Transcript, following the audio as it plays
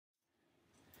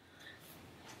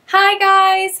Hi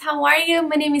guys, how are you?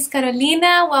 My name is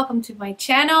Carolina. Welcome to my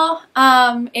channel.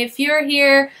 If you're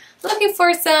here looking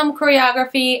for some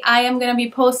choreography, I am going to be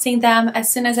posting them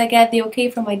as soon as I get the okay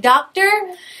from my doctor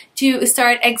to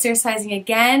start exercising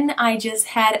again. I just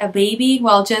had a baby.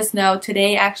 Well, just now,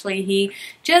 today actually, he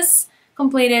just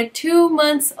completed 2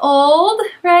 months old,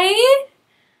 right?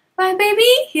 My baby,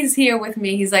 he's here with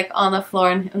me. He's like on the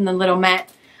floor on the little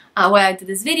mat while I did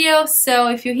this video. So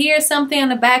if you hear something in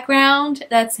the background,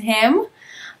 that's him.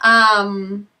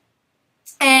 And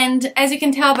as you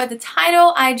can tell by the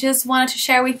title, I just wanted to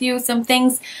share with you some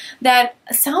things that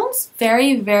sounds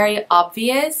very, very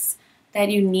obvious that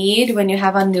you need when you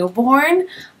have a newborn.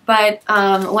 But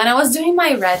when I was doing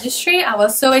my registry, I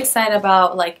was so excited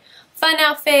about like fun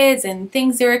outfits and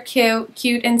things that are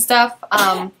cute and stuff.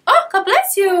 Oh, God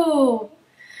bless you!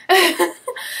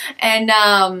 And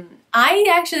I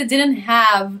actually didn't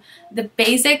have the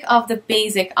basic of the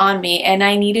basic on me, and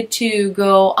I needed to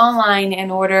go online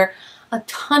and order a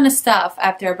ton of stuff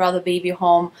after I brought the baby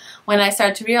home, when I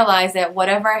started to realize that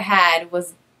whatever I had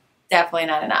was definitely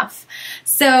not enough.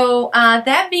 So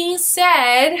that being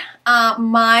said,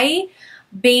 my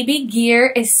baby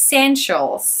gear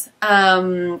essentials,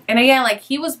 and again, like,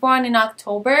 he was born in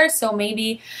October, so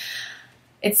maybe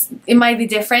it might be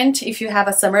different if you have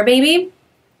a summer baby.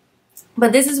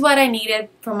 But this is what I needed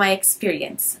from my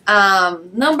experience.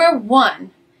 Number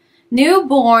one,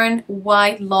 newborn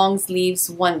white long sleeves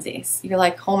onesies. You're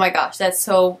like, oh my gosh, that's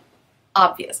so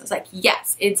obvious. I was like,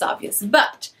 yes, it's obvious.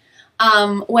 But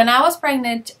when I was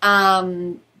pregnant,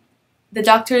 the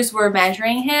doctors were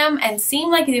measuring him and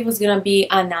seemed like it was going to be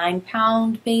a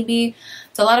 9-pound baby.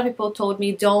 So a lot of people told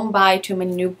me don't buy too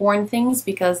many newborn things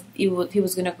because he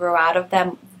was going to grow out of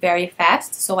them very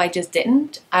fast. So I just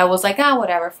didn't. I was like, ah,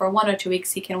 whatever. For 1 or 2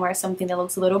 weeks, he can wear something that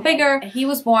looks a little bigger. He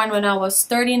was born when I was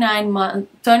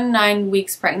 39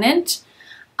 weeks pregnant.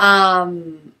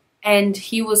 And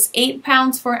he was 8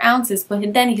 pounds 4 ounces.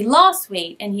 But then he lost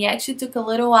weight, and he actually took a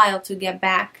little while to get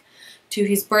back to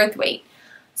his birth weight.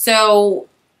 So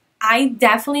I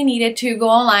definitely needed to go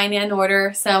online and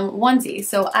order some onesies.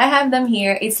 So I have them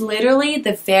here. It's literally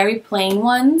the very plain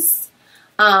ones,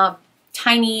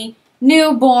 tiny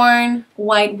newborn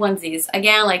white onesies.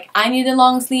 Again, like, I needed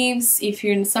long sleeves. If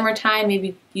you're in the summertime,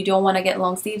 maybe you don't want to get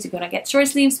long sleeves, you're going to get short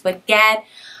sleeves, but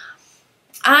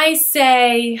I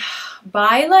say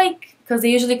buy, like, because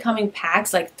they usually come in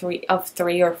packs, like 3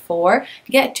 or 4,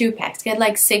 get 2 packs, get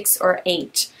like 6 or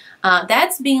 8.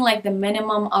 That's being like the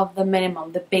minimum of the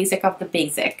minimum, the basic of the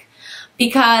basic,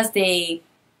 because they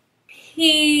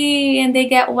pee and they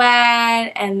get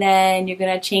wet, and then you're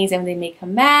gonna change them, they make a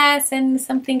mess, and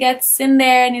something gets in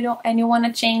there, and you want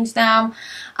to change them,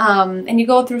 and you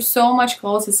go through so much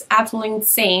clothes. It's absolutely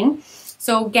insane.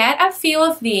 So get a few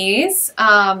of these,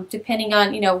 depending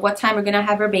on what time you're gonna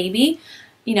have your baby.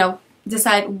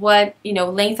 Decide what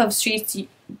length of sleeves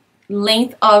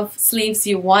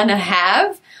you want to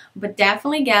have. But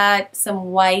definitely get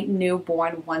some white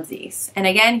newborn onesies. And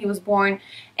again, he was born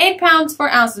 8 pounds 4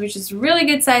 ounces, which is really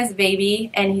good sized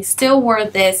baby, and he still wore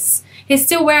this. He's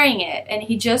still wearing it, and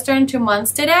he just turned 2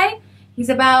 months today. He's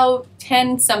about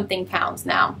 10 something pounds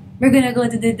now. We're gonna go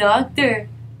to the doctor.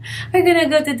 We're gonna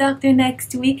go to the doctor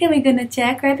next week, and we're gonna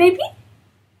check, right, baby?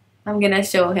 I'm gonna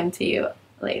show him to you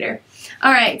later.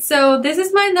 All right, so this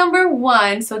is my number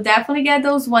one. So definitely get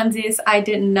those onesies. I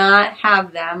did not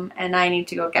have them, and I need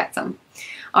to go get some.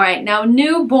 All right, now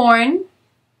newborn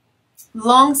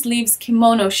long sleeves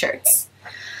kimono shirts.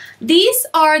 These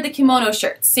are the kimono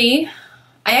shirts. See,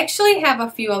 I actually have a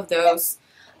few of those.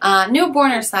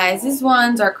 Newborner size. These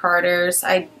ones are Carter's.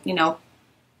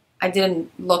 I didn't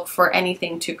look for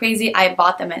anything too crazy. I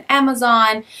bought them at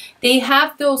Amazon. They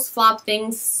have those flop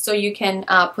things so you can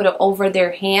put it over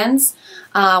their hands.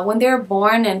 When they're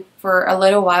born and for a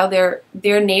little while, their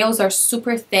nails are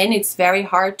super thin. It's very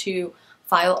hard to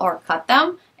file or cut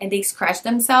them, and they scratch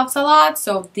themselves a lot.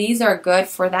 So these are good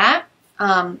for that.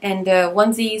 And the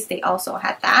onesies, they also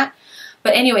had that.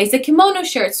 But anyways, the kimono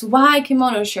shirts. Why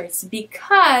kimono shirts?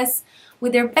 Because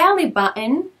with their belly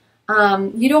button,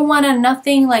 you don't want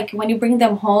nothing, like when you bring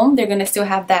them home, they're gonna still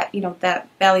have that, that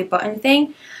belly button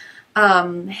thing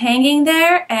hanging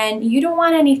there, and you don't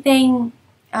want anything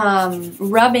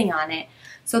rubbing on it.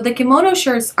 So the kimono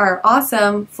shirts are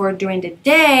awesome for during the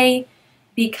day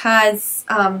because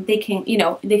they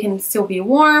can still be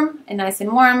warm and nice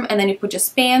and warm, and then you put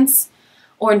just pants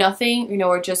or nothing,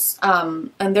 or just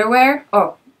underwear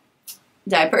or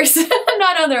diapers,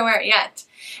 not underwear yet.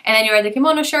 And then you wear the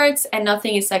kimono shirts and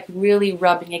nothing is like really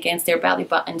rubbing against their belly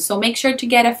button. So make sure to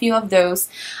get a few of those.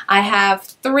 I have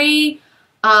 3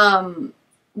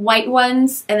 white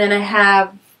ones, and then I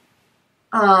have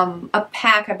a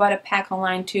pack. I bought a pack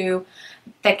online too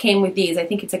that came with these. I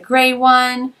think it's a gray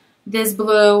one, this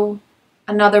blue,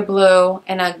 another blue,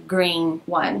 and a green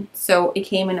one. So it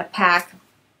came in a pack.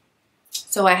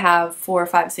 So I have 4,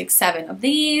 5, 6, 7 of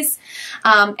these.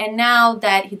 And now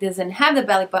that he doesn't have the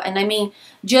belly button, I mean,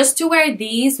 just to wear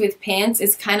these with pants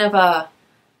is kind of a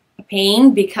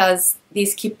pain because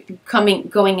these keep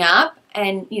going up,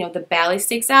 and you know the belly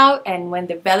sticks out, and when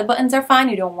the belly buttons are fine,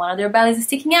 you don't want their bellies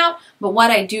sticking out. But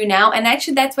what I do now, and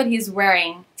actually that's what he's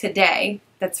wearing today,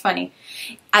 that's funny,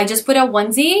 I just put a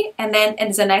onesie, and then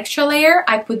as an extra layer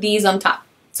I put these on top,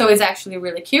 so it's actually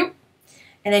really cute.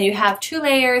 And then you have 2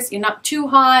 layers. You're not too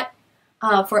hot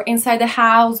for inside the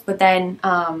house, but then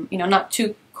you know, not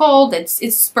too cold.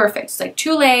 It's perfect. It's like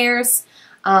 2 layers,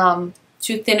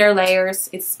 2 thinner layers.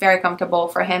 It's very comfortable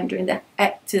for him during the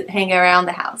to hang around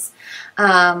the house.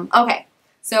 Okay,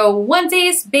 so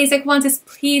onesies, basic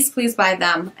onesies, please buy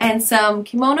them, and some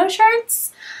kimono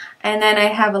shirts. And then I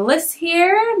have a list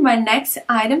here. My next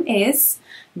item is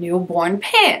newborn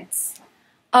pants.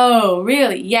 Oh,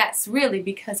 really? Yes, really,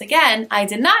 because again, I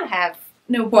did not have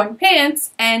newborn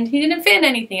pants, and he didn't fit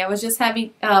anything. I was just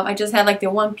having, I just had like the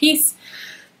one piece,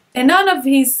 and none of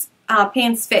his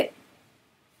pants fit.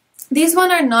 These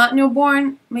one are not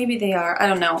newborn. Maybe they are. I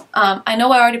don't know. I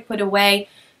know I already put away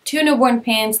 2 newborn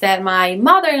pants that my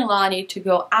mother-in-law needed to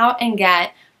go out and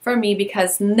get for me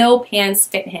because no pants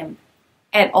fit him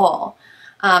at all.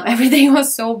 Everything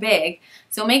was so big.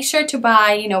 So make sure to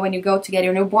buy, you know, when you go to get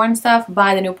your newborn stuff,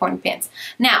 buy the newborn pants.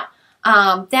 Now,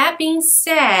 that being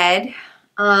said,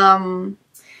 don't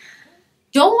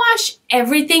wash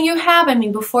everything you have. I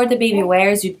mean, before the baby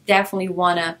wears, you definitely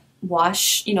want to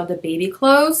wash, you know, the baby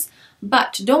clothes.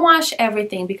 But don't wash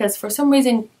everything, because for some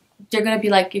reason, you're going to be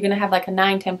like, you're going to have like a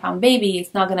 9-10 pound baby.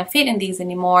 It's not going to fit in these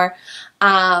anymore.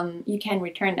 You can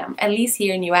return them. At least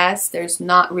here in US, there's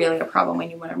not really a problem when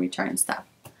you want to return stuff.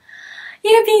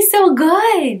 You're being so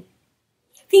good.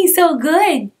 You're being so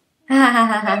good.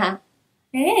 Yeah.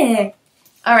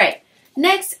 All right.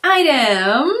 Next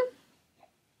item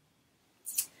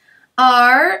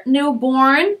are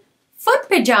newborn foot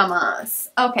pajamas.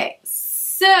 Okay,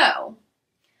 so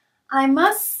I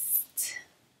must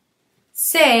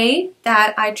say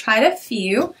that I tried a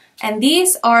few, and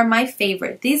these are my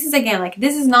favorite. This is, again, like,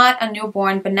 this is not a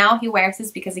newborn, but now he wears this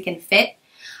because it can fit.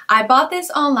 I bought this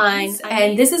online,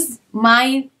 and this is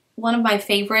one of my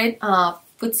favorite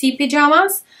footsie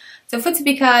pajamas. So footsie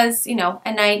because, you know,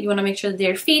 at night you want to make sure that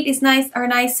their feet are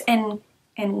nice and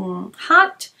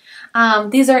hot.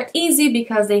 These are easy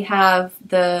because they have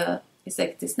it's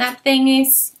like the snap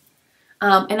thingies.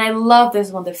 And I love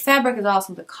this one. The fabric is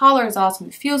awesome. The color is awesome.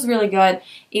 It feels really good.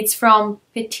 It's from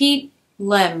Petite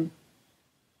Lim.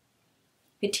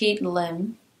 Petite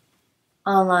Lim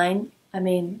online. I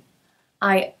mean,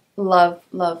 I love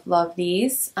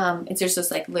these. It's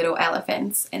just like little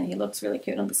elephants, and he looks really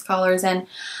cute on these colors. And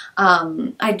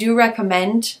I do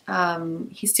recommend,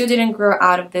 he still didn't grow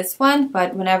out of this one,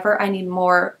 but whenever I need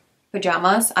more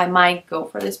pajamas, I might go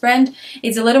for this brand.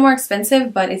 It's a little more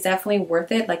expensive, but it's definitely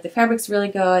worth it. Like, the fabric's really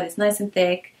good. It's nice and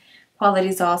thick. Quality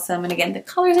is awesome. And again, the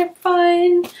colors are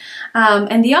fun.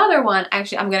 And the other one,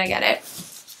 actually, I'm gonna get it.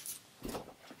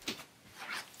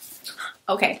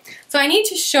 Okay, so I need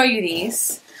to show you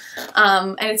these.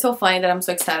 And it's so funny that I'm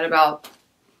so excited about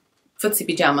footsie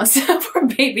pajamas for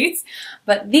babies.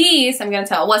 But these, I'm gonna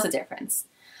tell what's the difference.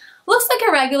 Looks like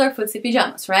a regular footsie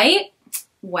pajamas, right?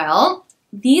 Well,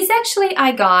 these actually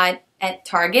I got at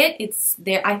Target. It's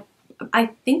their, I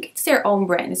think it's their own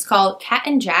brand. It's called Cat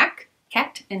and Jack.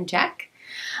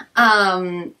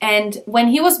 And when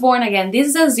he was born, again, this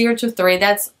is a 0 to 3.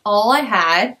 That's all I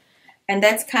had. And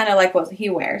that's kind of like what he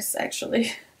wears,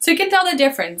 actually. So you can tell the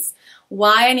difference.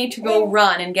 Why I need to go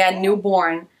run and get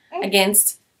newborn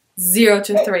against 0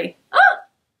 to 3.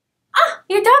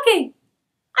 You're talking.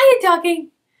 Are you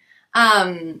talking?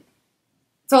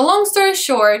 So long story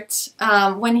short,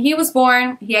 when he was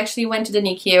born, he actually went to the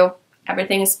NICU.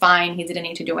 Everything is fine. He didn't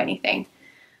need to do anything.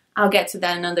 I'll get to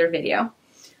that in another video.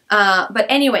 But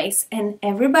anyways, and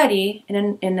everybody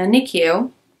in the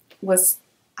NICU was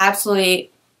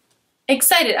absolutely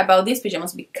excited about these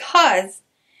pajamas because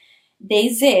they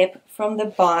zip from the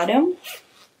bottom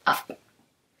up.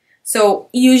 So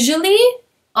usually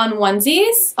on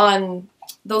onesies, on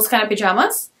those kind of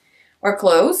pajamas or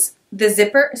clothes, the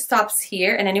zipper stops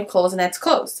here and then you close and that's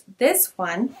closed. This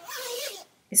one,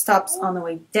 it stops on the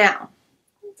way down.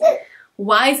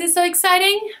 Why is it so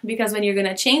exciting? Because when you're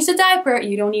gonna change the diaper,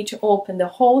 you don't need to open the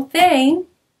whole thing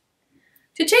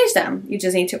to change them. You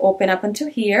just need to open up until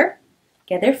here,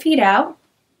 get their feet out,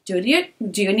 do what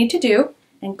you need to do,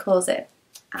 and close it.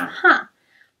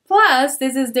 Plus,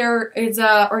 this is it's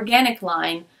a organic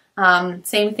line.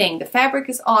 Same thing. The fabric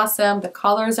is awesome. The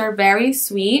colors are very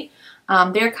sweet.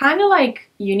 They're kind of like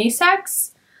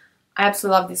unisex. I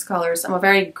absolutely love these colors. I'm a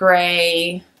very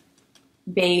gray,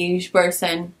 beige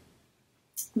person,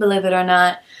 believe it or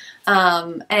not.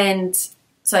 And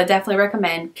so I definitely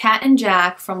recommend Cat and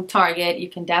Jack from Target. You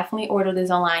can definitely order this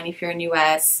online if you're in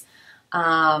US.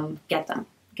 Get them.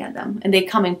 And they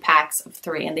come in packs of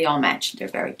 3 and they all match. They're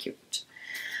very cute.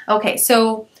 Okay,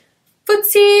 so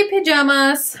footsie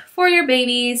pajamas for your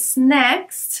babies.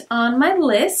 Next on my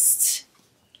list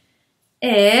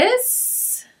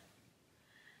is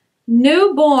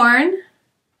newborn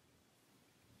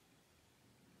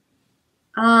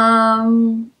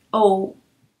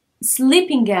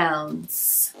sleeping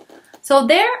gowns. So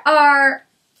there are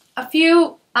a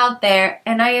few out there,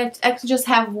 and I actually just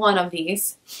have one of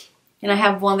these, and I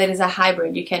have one that is a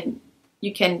hybrid. You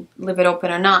can leave it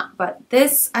open or not, but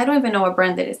this, I don't even know what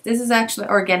brand it is. This is actually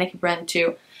organic brand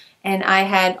too, and I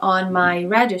had on my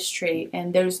registry,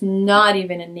 and there's not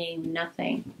even a name,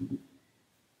 nothing.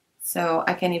 So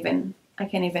I can't even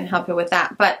help you with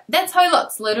that, but that's how it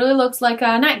looks. Literally looks like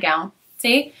a nightgown.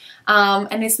 See?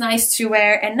 And it's nice to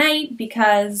wear at night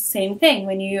because same thing,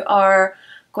 when you are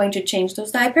going to change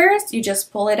those diapers, you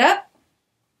just pull it up,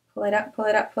 do what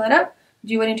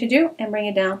you need to do, and bring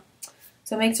it down.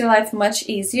 So it makes your life much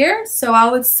easier. So I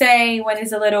would say when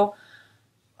it's a little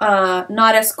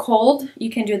not as cold, you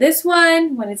can do this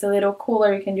one. When it's a little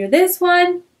cooler, you can do this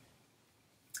one.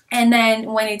 And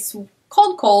then when it's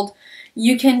cold,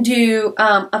 you can do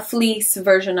a fleece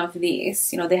version of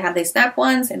these. You know, they have the snap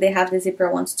ones and they have the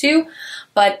zipper ones too.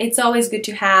 But it's always good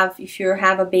to have, if you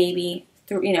have a baby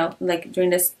through, you know, like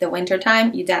during the winter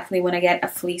time, you definitely want to get a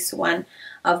fleece one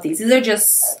of these. These are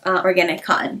just organic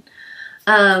cotton.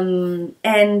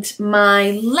 And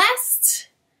my last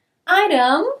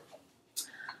item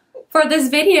for this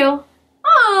video.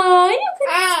 Oh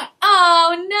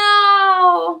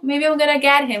no! Maybe I'm gonna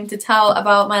get him to tell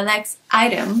about my next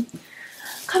item.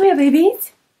 Come here,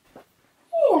 babies.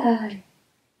 Yeah. Do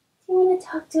you want to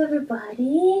talk to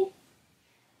everybody?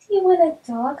 Do you want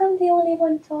to talk? I'm the only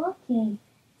one talking.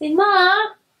 Say,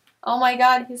 Ma. Oh my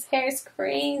God, his hair is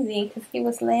crazy because he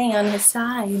was laying on his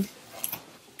side.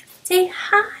 Say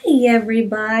hi,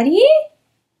 everybody.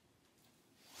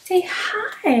 Say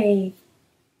hi.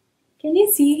 Can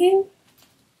you see him?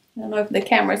 I don't know if the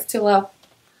camera's too low.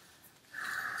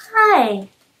 Hi.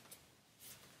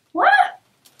 What?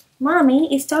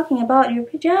 Mommy is talking about your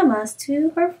pajamas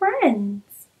to her friends.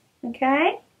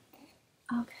 Okay?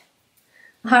 Okay.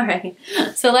 Alright.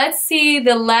 So let's see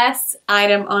the last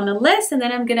item on the list, and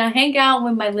then I'm gonna hang out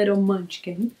with my little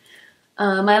munchkin.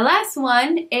 My last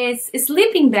one is a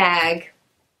sleeping bag.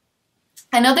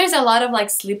 I know there's a lot of like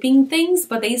sleeping things,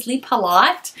 but they sleep a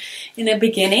lot in the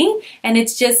beginning, and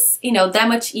it's just, you know, that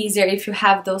much easier if you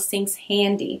have those things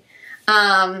handy.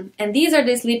 And these are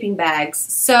the sleeping bags.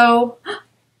 So,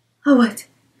 oh what?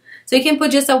 So you can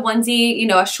put just a onesie, you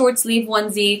know, a short sleeve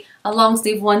onesie, a long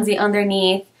sleeve onesie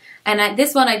underneath. And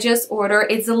this one I just ordered.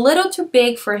 It's a little too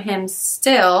big for him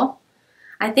still.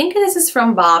 I think this is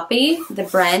from Boppy, the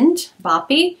brand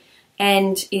Boppy,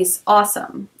 and is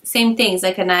awesome. Same thing, it's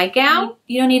like a nightgown.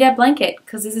 You don't need a blanket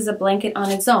because this is a blanket on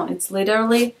its own. It's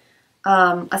literally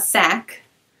a sack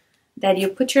that you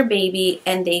put your baby,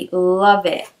 and they love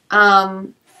it.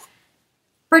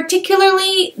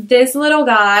 Particularly this little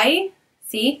guy.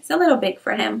 See, it's a little big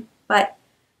for him, but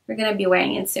we're gonna be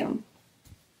wearing it soon.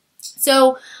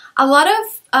 So a lot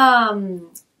of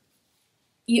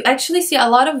you actually see a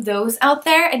lot of those out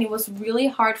there, and it was really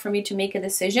hard for me to make a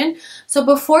decision. So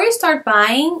before you start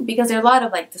buying, because there are a lot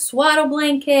of like the swaddle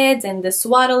blankets and the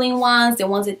swaddling ones, the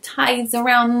ones that ties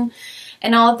around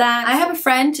and all of that. I have a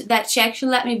friend that she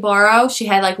actually let me borrow. She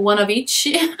had like one of each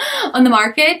on the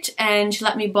market, and she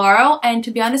let me borrow. And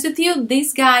to be honest with you,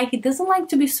 this guy, he doesn't like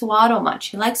to be swaddled much.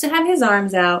 He likes to have his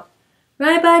arms out.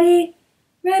 Right, buddy?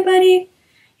 Right, buddy?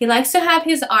 He likes to have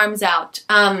his arms out.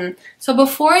 So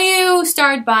before you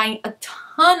start buying a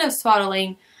ton of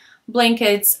swaddling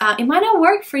blankets, it might not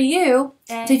work for you.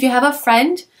 So if you have a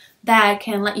friend that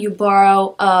can let you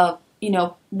borrow, you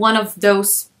know, one of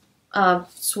those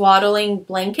swaddling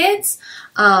blankets,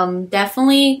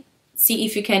 definitely see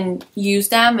if you can use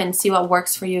them and see what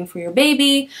works for you and for your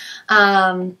baby.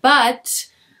 But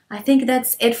I think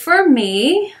that's it for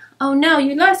me. Oh no,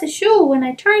 you lost a shoe when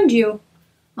I turned you.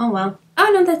 Oh well. Oh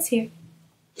no, that's here.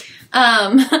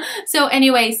 So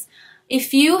anyways,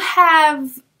 if you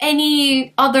have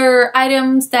any other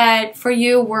items that for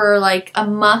you were like a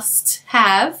must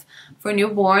have for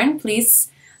newborn, please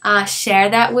share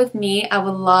that with me. I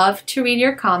would love to read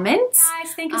your comments.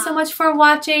 Guys, thank you so much for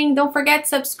watching. Don't forget,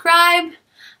 subscribe,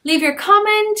 leave your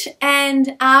comment,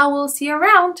 and I will see you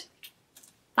around.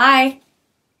 Bye.